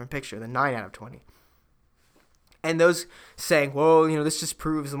wildly different picture than 9 out of 20. And those saying, well, this just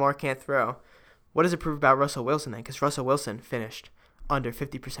proves Lamar can't throw. What does it prove about Russell Wilson then? Because Russell Wilson finished under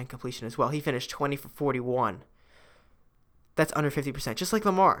 50% completion as well. He finished 20 for 41. That's under 50%, just like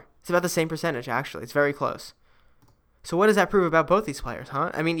Lamar. It's about the same percentage, actually. It's very close. So what does that prove about both these players,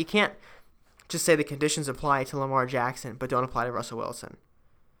 huh? I mean, you can't just say the conditions apply to Lamar Jackson, but don't apply to Russell Wilson.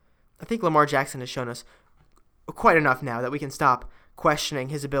 I think Lamar Jackson has shown us quite enough now that we can stop questioning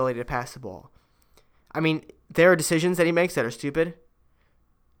his ability to pass the ball. I mean, there are decisions that he makes that are stupid.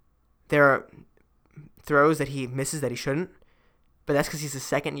 There are throws that he misses that he shouldn't, but that's because he's a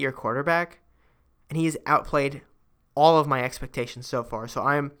second-year quarterback, and he has outplayed all of my expectations so far. So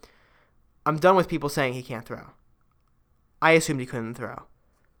I'm done with people saying he can't throw. I assumed he couldn't throw.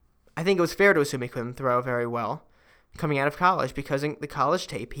 I think it was fair to assume he couldn't throw very well coming out of college because in the college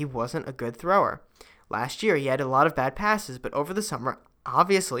tape, he wasn't a good thrower. Last year, he had a lot of bad passes, but over the summer,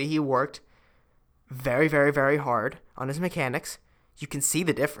 obviously, he worked very, very, very hard on his mechanics. You can see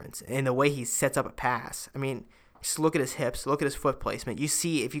the difference in the way he sets up a pass. I mean, just look at his hips, look at his foot placement. You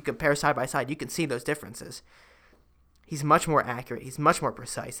see, if you compare side by side, you can see those differences. He's much more accurate. He's much more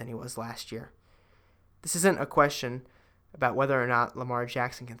precise than he was last year. This isn't a question about whether or not Lamar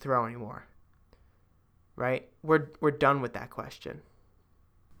Jackson can throw anymore, right? We're done with that question.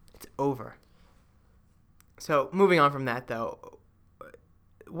 It's over. So moving on from that, though,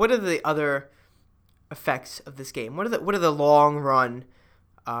 what are the other effects of this game? What are the long run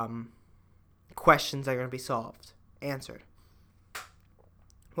questions that are going to be answered?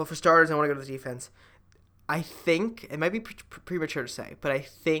 Well, for starters, I want to go to the defense. I think it might be premature to say, but I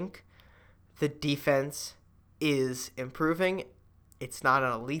think the defense is improving. It's not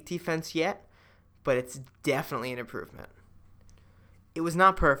an elite defense yet, but it's definitely an improvement. It was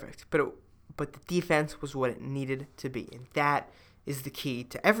not perfect, but the defense was what it needed to be, and that is the key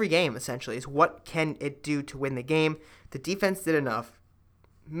to every game, essentially, is what can it do to win the game. The defense did enough.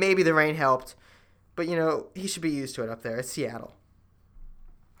 Maybe the rain helped, but, he should be used to it up there. It's Seattle.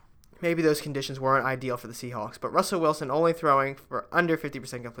 Maybe those conditions weren't ideal for the Seahawks, but Russell Wilson only throwing for under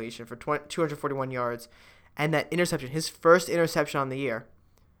 50% completion for 241 yards, and that interception, his first interception on the year,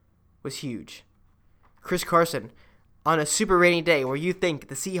 was huge. Chris Carson, on a super rainy day where you think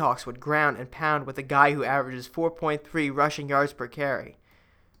the Seahawks would ground and pound with a guy who averages 4.3 rushing yards per carry.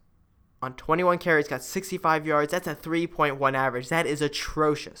 On 21 carries, got 65 yards. That's a 3.1 average. That is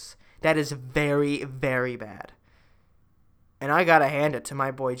atrocious. That is very, very bad. And I got to hand it to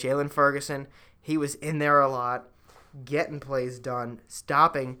my boy Jalen Ferguson. He was in there a lot, getting plays done,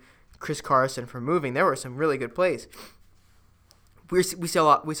 stopping Chris Carson from moving. There were some really good plays. We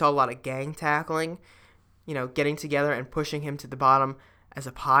saw a lot of gang tackling. Getting together and pushing him to the bottom as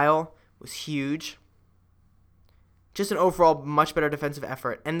a pile was huge. Just an overall much better defensive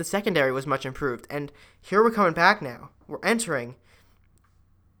effort. And the secondary was much improved. And here we're coming back now. We're entering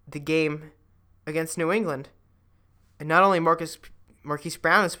the game against New England. And not only Marquise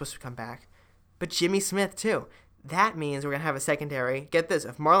Brown is supposed to come back, but Jimmy Smith too. That means we're going to have a secondary. Get this.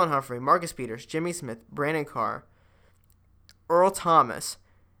 Of Marlon Humphrey, Marcus Peters, Jimmy Smith, Brandon Carr, Earl Thomas,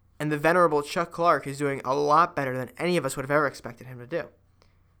 and the venerable Chuck Clark is doing a lot better than any of us would have ever expected him to do.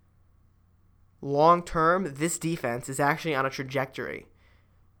 Long term, this defense is actually on a trajectory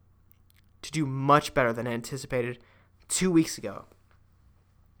to do much better than anticipated 2 weeks ago.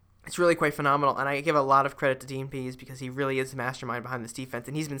 It's really quite phenomenal, and I give a lot of credit to Dean Pease because he really is the mastermind behind this defense,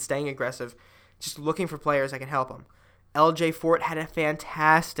 and he's been staying aggressive, just looking for players that can help him. LJ Fort had a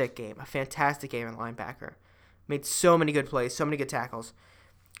fantastic game in linebacker. Made so many good plays, so many good tackles.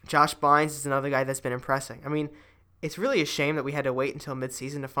 Josh Bynes is another guy that's been impressing. I mean, it's really a shame that we had to wait until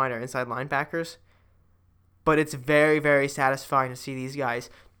midseason to find our inside linebackers, but it's very, very satisfying to see these guys,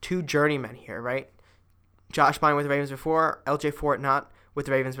 2 journeymen here, right? Josh Bynes with the Ravens before, LJ Fort not with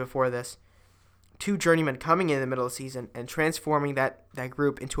the Ravens before this. 2 journeymen coming in the middle of the season and transforming that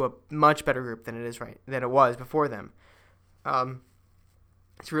group into a much better group than it was before them.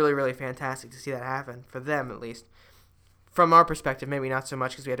 It's really, really fantastic to see that happen, for them at least. From our perspective, maybe not so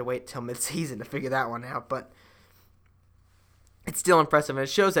much because we had to wait till midseason to figure that one out, but it's still impressive, and it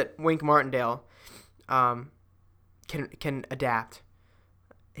shows that Wink Martindale can adapt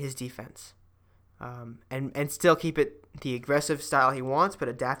his defense and still keep it the aggressive style he wants, but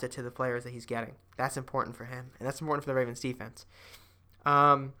adapt it to the players that he's getting. That's important for him, and that's important for the Ravens defense.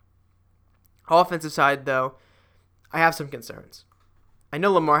 Offensive side, though, I have some concerns. I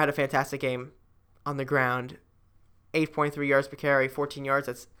know Lamar had a fantastic game on the ground, 8.3 yards per carry, 14 yards.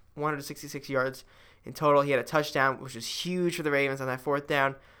 That's 166 yards in total. He had a touchdown, which was huge for the Ravens on that fourth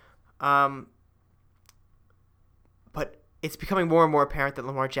down. But it's becoming more and more apparent that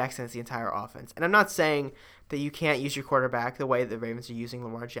Lamar Jackson is the entire offense. And I'm not saying that you can't use your quarterback the way the Ravens are using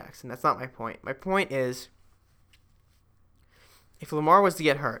Lamar Jackson. That's not my point. My point is, if Lamar was to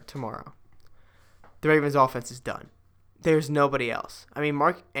get hurt tomorrow, the Ravens offense is done. There's nobody else. I mean,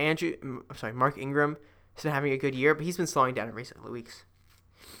 Mark Ingram has been having a good year, but he's been slowing down in recent weeks.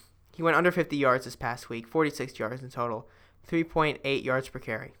 He went under 50 yards this past week, 46 yards in total, 3.8 yards per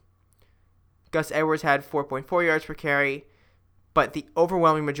carry. Gus Edwards had 4.4 yards per carry, but the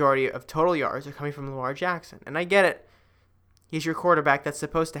overwhelming majority of total yards are coming from Lamar Jackson. And I get it. He's your quarterback. That's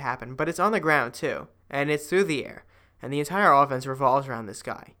supposed to happen. But it's on the ground, too. And it's through the air. And the entire offense revolves around this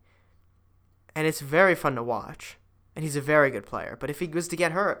guy. And it's very fun to watch. And he's a very good player. But if he was to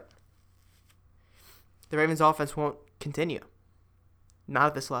get hurt, the Ravens offense won't continue. Not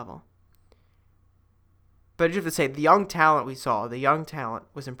at this level. But I just have to say, the young talent we saw,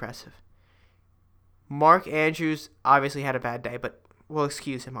 was impressive. Mark Andrews obviously had a bad day, but we'll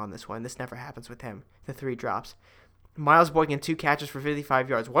excuse him on this one. This never happens with him. The 3 drops. Miles Boykin, 2 catches for 55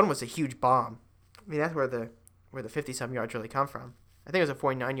 yards. One was a huge bomb. I mean, that's where the 50-some yards really come from. I think it was a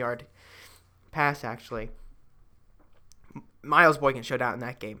 49-yard pass, actually. Miles Boykin showed out in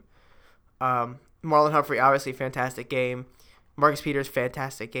that game. Marlon Humphrey, obviously, fantastic game. Marcus Peters,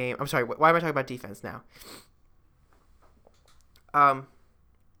 fantastic game. I'm sorry, why am I talking about defense now?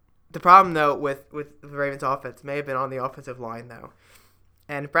 The problem, though, with the Ravens offense may have been on the offensive line, though.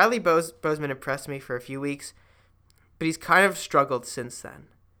 And Bradley Bozeman impressed me for a few weeks, but he's kind of struggled since then.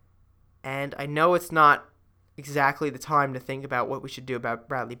 And I know it's not exactly the time to think about what we should do about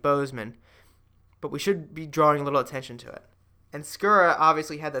Bradley Bozeman, but we should be drawing a little attention to it. And Skura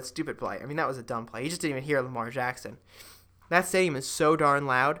obviously had that stupid play. I mean, that was a dumb play. He just didn't even hear Lamar Jackson. That stadium is so darn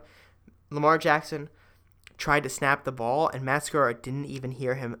loud. Lamar Jackson tried to snap the ball, and Matt Skura didn't even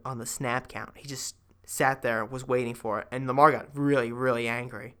hear him on the snap count. He just sat there, was waiting for it, and Lamar got really, really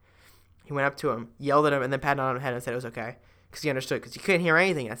angry. He went up to him, yelled at him, and then patted on his head and said it was okay, because he understood, because you couldn't hear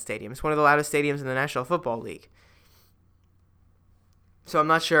anything in that stadium. It's one of the loudest stadiums in the National Football League. So I'm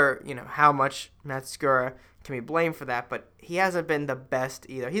not sure, how much Matt Skura can be blamed for that, but he hasn't been the best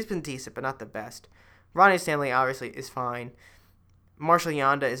either. He's been decent, but not the best. Ronnie Stanley obviously is fine. Marshall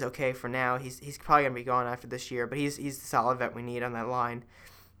Yanda is okay for now. He's probably going to be gone after this year, but he's the solid vet we need on that line.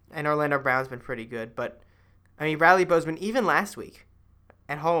 And Orlando Brown's been pretty good. But, I mean, Bradley Bozeman, even last week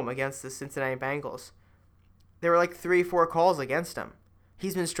at home against the Cincinnati Bengals, there were like 3-4 calls against him.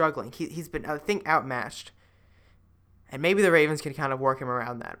 He's been struggling. He's been, I think, outmatched. And maybe the Ravens can kind of work him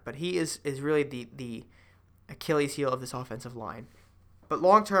around that. But he is really the Achilles heel of this offensive line. But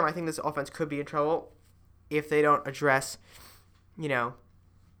long term, I think this offense could be in trouble if they don't address,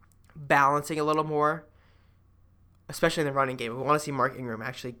 balancing a little more, especially in the running game. We want to see Mark Ingram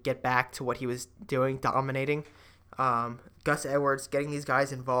actually get back to what he was doing, dominating. Gus Edwards, getting these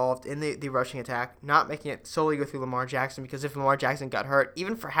guys involved in the rushing attack, not making it solely go through Lamar Jackson, because if Lamar Jackson got hurt,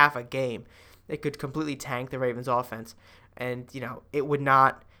 even for half a game, it could completely tank the Ravens offense. And, it would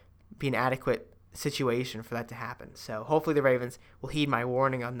not be an adequate situation for that to happen. So hopefully the Ravens will heed my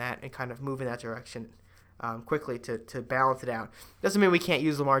warning on that and kind of move in that direction quickly to balance it out. Doesn't mean we can't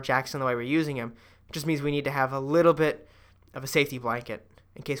use Lamar Jackson the way we're using him. It just means we need to have a little bit of a safety blanket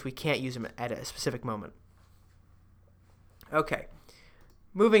in case we can't use him at a specific moment. Okay,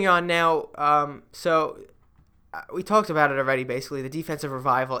 moving on now. We talked about it already, basically. The defensive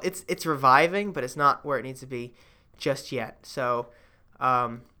revival. It's reviving, but it's not where it needs to be just yet. So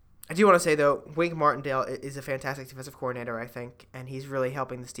I do want to say, though, Wink Martindale is a fantastic defensive coordinator, I think, and he's really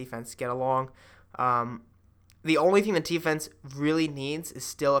helping this defense get along. The only thing the defense really needs is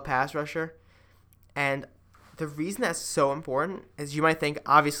still a pass rusher. And the reason that's so important is, you might think,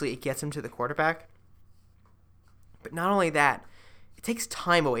 obviously, it gets him to the quarterback. But not only that, it takes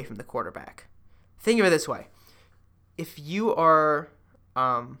time away from the quarterback. Think of it this way. If you are,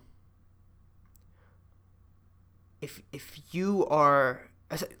 let's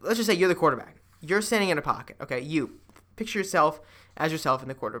just say you're the quarterback. You're standing in a pocket. Okay, picture yourself as yourself in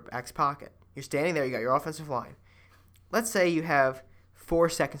the quarterback's pocket. You're standing there. You got your offensive line. let's say you have 4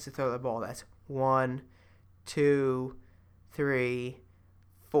 seconds to throw the ball. That's 1, 2, 3,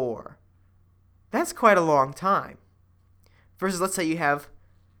 4. That's quite a long time. Versus let's say you have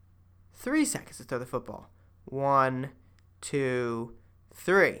 3 seconds to throw the football. 1, 2,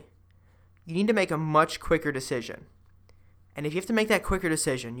 3. You need to make a much quicker decision. And if you have to make that quicker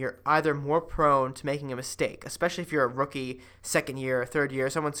decision, you're either more prone to making a mistake, especially if you're a rookie, second year, third year,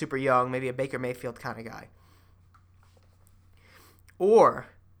 someone super young, maybe a Baker Mayfield kind of guy. Or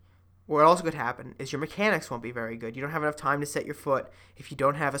what also could happen is your mechanics won't be very good. You don't have enough time to set your foot if you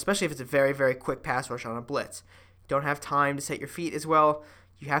don't have, especially if it's a very, very quick pass rush on a blitz. You don't have time to set your feet as well.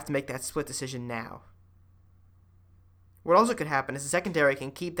 You have to make that split decision now. What also could happen is the secondary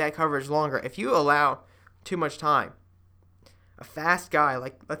can keep that coverage longer if you allow too much time. A fast guy,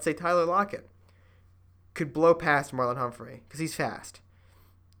 like let's say Tyler Lockett, could blow past Marlon Humphrey because he's fast.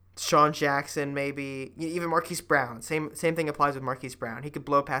 Sean Jackson, maybe, even Marquise Brown. Same thing applies with Marquise Brown. He could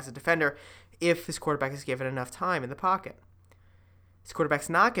blow past a defender if his quarterback is given enough time in the pocket. His quarterback's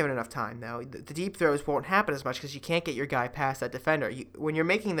not given enough time, though. The deep throws won't happen as much because you can't get your guy past that defender. When you're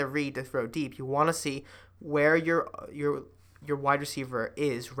making the read to throw deep, you want to see where your wide receiver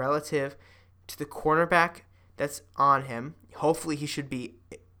is relative to the cornerback that's on him. Hopefully he should be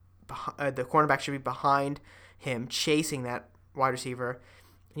the cornerback should be behind him, chasing that wide receiver.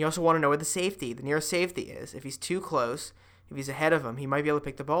 And you also want to know where the nearest safety is. If he's too close, if he's ahead of him, he might be able to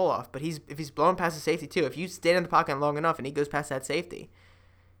pick the ball off. But if he's blowing past the safety too, if you stand in the pocket long enough and he goes past that safety,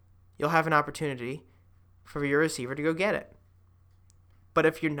 you'll have an opportunity for your receiver to go get it. But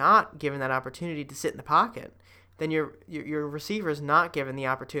if you're not given that opportunity to sit in the pocket, then your receiver is not given the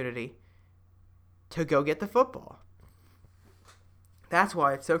opportunity to go get the football. That's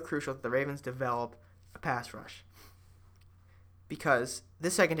why it's so crucial that the Ravens develop a pass rush. Because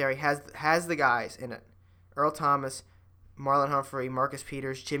this secondary has the guys in it. Earl Thomas, Marlon Humphrey, Marcus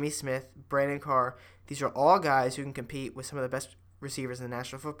Peters, Jimmy Smith, Brandon Carr. These are all guys who can compete with some of the best receivers in the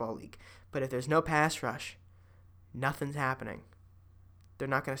National Football League. But if there's no pass rush, nothing's happening. They're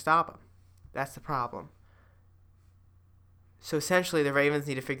not going to stop them. That's the problem. So essentially, the Ravens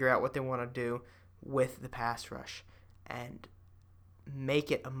need to figure out what they want to do with the pass rush and make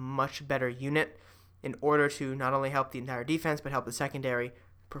it a much better unit in order to not only help the entire defense, but help the secondary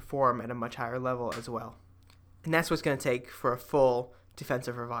perform at a much higher level as well. And that's what's going to take for a full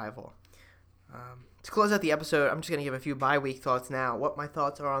defensive revival. To close out the episode, I'm just going to give a few bye-week thoughts now. What my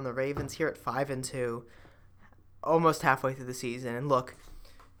thoughts are on the Ravens here at 5-2, almost halfway through the season. And look,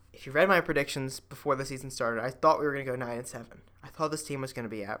 if you read my predictions before the season started, I thought we were going to go 9-7. I thought this team was going to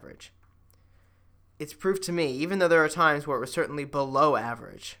be average. It's proved to me, even though there are times where it was certainly below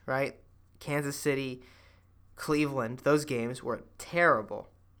average, right? Kansas City, Cleveland, those games were terrible.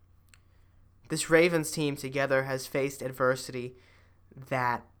 This Ravens team together has faced adversity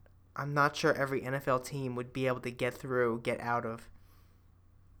that I'm not sure every NFL team would be able to get out of.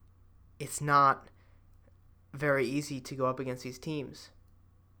 It's not very easy to go up against these teams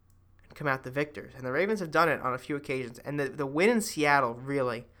and come out the victors. And the Ravens have done it on a few occasions. And the win in Seattle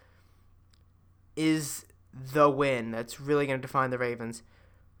really is the win that's really going to define the Ravens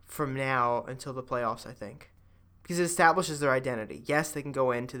from now until the playoffs, I think. Because it establishes their identity. Yes, they can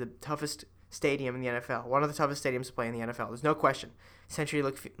go into the toughest stadium in the NFL, one of the toughest stadiums to play in the NFL. There's no question.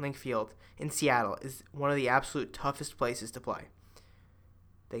 CenturyLink Field in Seattle is one of the absolute toughest places to play.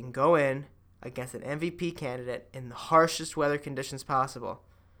 They can go in against an MVP candidate in the harshest weather conditions possible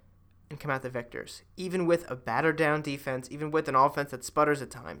and come out the victors. Even with a battered down defense, even with an offense that sputters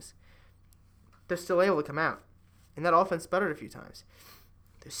at times, they're still able to come out. And that offense sputtered a few times.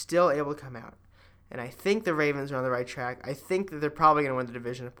 They're still able to come out. And I think the Ravens are on the right track. I think that they're probably going to win the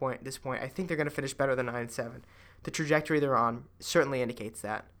division at this point. I think they're going to finish better than 9-7. The trajectory they're on certainly indicates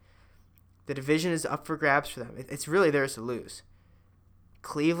that. The division is up for grabs for them. It's really theirs to lose.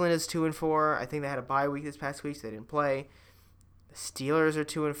 Cleveland is 2-4. I think they had a bye week this past week, so they didn't play. The Steelers are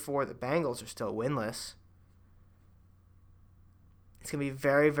 2-4. The Bengals are still winless. It's going to be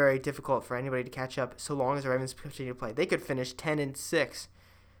very, very difficult for anybody to catch up so long as the Ravens continue to play. They could finish 10-6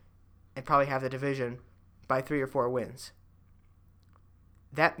 and probably have the division by 3 or 4 wins.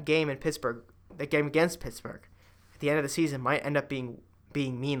 That game in Pittsburgh, that game against Pittsburgh, at the end of the season might end up being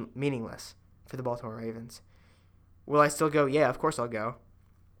meaningless for the Baltimore Ravens. Will I still go? Yeah, of course I'll go.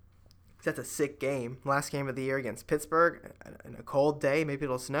 That's a sick game. Last game of the year against Pittsburgh, in a cold day, maybe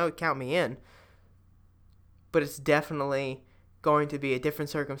it'll snow, count me in. But it's definitely going to be a different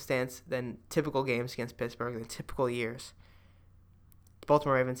circumstance than typical games against Pittsburgh, than typical years. The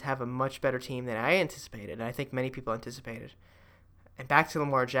Baltimore Ravens have a much better team than I anticipated, and I think many people anticipated. And back to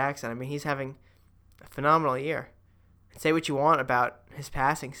Lamar Jackson, I mean, he's having a phenomenal year. Say what you want about his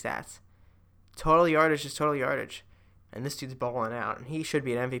passing stats. Total yardage is total yardage. And this dude's balling out. And he should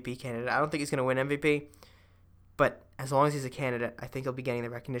be an MVP candidate. I don't think he's going to win MVP. But as long as he's a candidate, I think he'll be getting the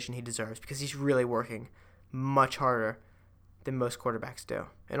recognition he deserves because he's really working much harder than most quarterbacks do.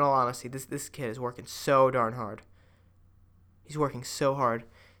 In all honesty, this kid is working so darn hard. He's working so hard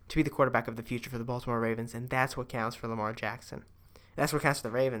to be the quarterback of the future for the Baltimore Ravens, and that's what counts for Lamar Jackson. That's what counts for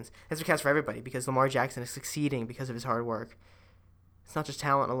the Ravens. That's what counts for everybody because Lamar Jackson is succeeding because of his hard work. It's not just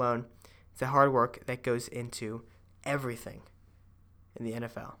talent alone. It's the hard work that goes into everything in the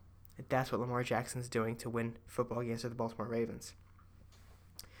NFL. And that's what Lamar Jackson's doing to win football games for the Baltimore Ravens.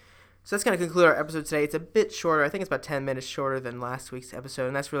 So that's going to conclude our episode today. It's a bit shorter. I think it's about 10 minutes shorter than last week's episode,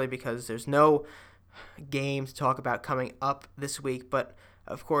 and that's really because there's no game to talk about coming up this week. But,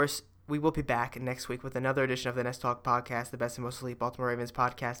 of course, we will be back next week with another edition of the Nest Talk podcast, the best and most elite Baltimore Ravens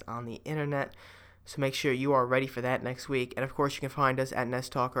podcast on the internet. So make sure you are ready for that next week. And, of course, you can find us at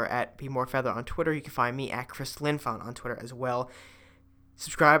Nest Talk or at Be More Feather on Twitter. You can find me at Chris Linfante on Twitter as well.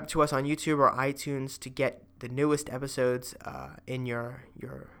 Subscribe to us on YouTube or iTunes to get the newest episodes in your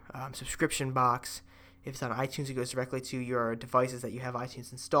subscription box. If it's on iTunes, it goes directly to your devices that you have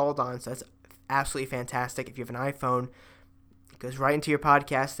iTunes installed on. So that's absolutely fantastic. If you have an iPhone, it goes right into your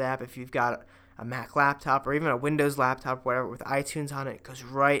podcast app. If you've got a Mac laptop or even a Windows laptop, whatever, with iTunes on it, it goes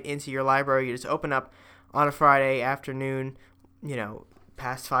right into your library. You just open up on a Friday afternoon,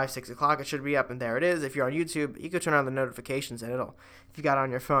 past 5, 6 o'clock, it should be up, and there it is. If you're on YouTube, you can turn on the notifications, and if you got it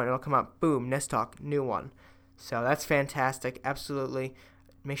on your phone, it'll come up, boom, Nest Talk, new one. So that's fantastic, absolutely.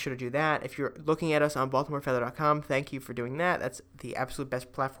 Make sure to do that. If you're looking at us on BaltimoreFeather.com, thank you for doing that. That's the absolute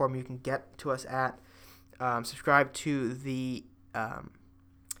best platform you can get to us at. Subscribe to the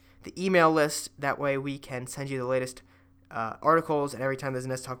email list. That way we can send you the latest articles, and every time there's a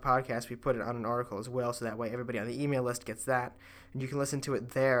Nest Talk podcast, we put it on an article as well, so that way everybody on the email list gets that, and you can listen to it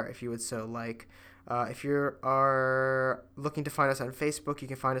there if you would so like. If you are looking to find us on Facebook, you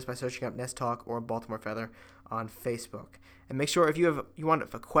can find us by searching up Nest Talk or Baltimore Feather on Facebook. And make sure if you want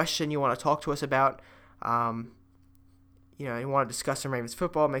a question you want to talk to us about, you want to discuss some Ravens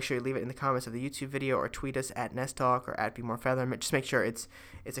football, make sure you leave it in the comments of the YouTube video or tweet us at Nest Talk or at Be More Feather. Just make sure it's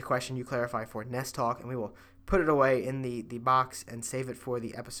a question you clarify for Nest Talk, and we will put it away in the box and save it for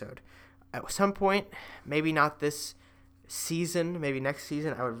the episode. At some point, maybe not this season, maybe next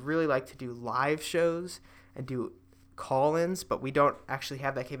season, I would really like to do live shows and do call-ins, but we don't actually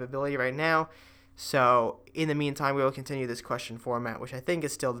have that capability right now. So in the meantime, we will continue this question format, which I think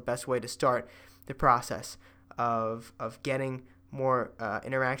is still the best way to start the process of getting more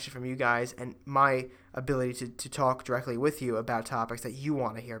interaction from you guys and my ability to talk directly with you about topics that you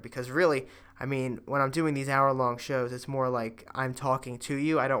want to hear. Because really, when I'm doing these hour-long shows, it's more like I'm talking to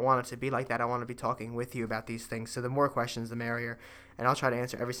you. I don't want it to be like that. I want to be talking with you about these things. So the more questions, the merrier. And I'll try to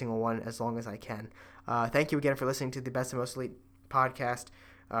answer every single one as long as I can. Thank you again for listening to the best and most elite podcast,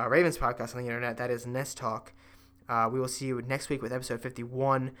 Ravens podcast on the internet. That is Nest Talk. We will see you next week with episode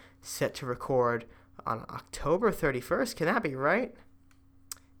 51, set to record on October 31st. Can that be right?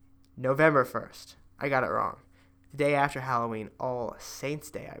 November 1st. I got it wrong. The day after Halloween, All Saints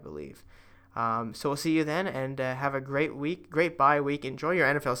Day, I believe. So we'll see you then, and have a great week, great bye week. Enjoy your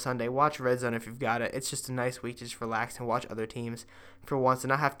NFL Sunday. Watch Red Zone if you've got it. It's just a nice week to just relax and watch other teams for once and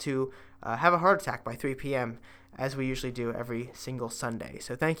not have to have a heart attack by 3 p.m. as we usually do every single Sunday.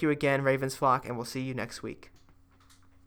 So thank you again, Ravens flock, and we'll see you next week.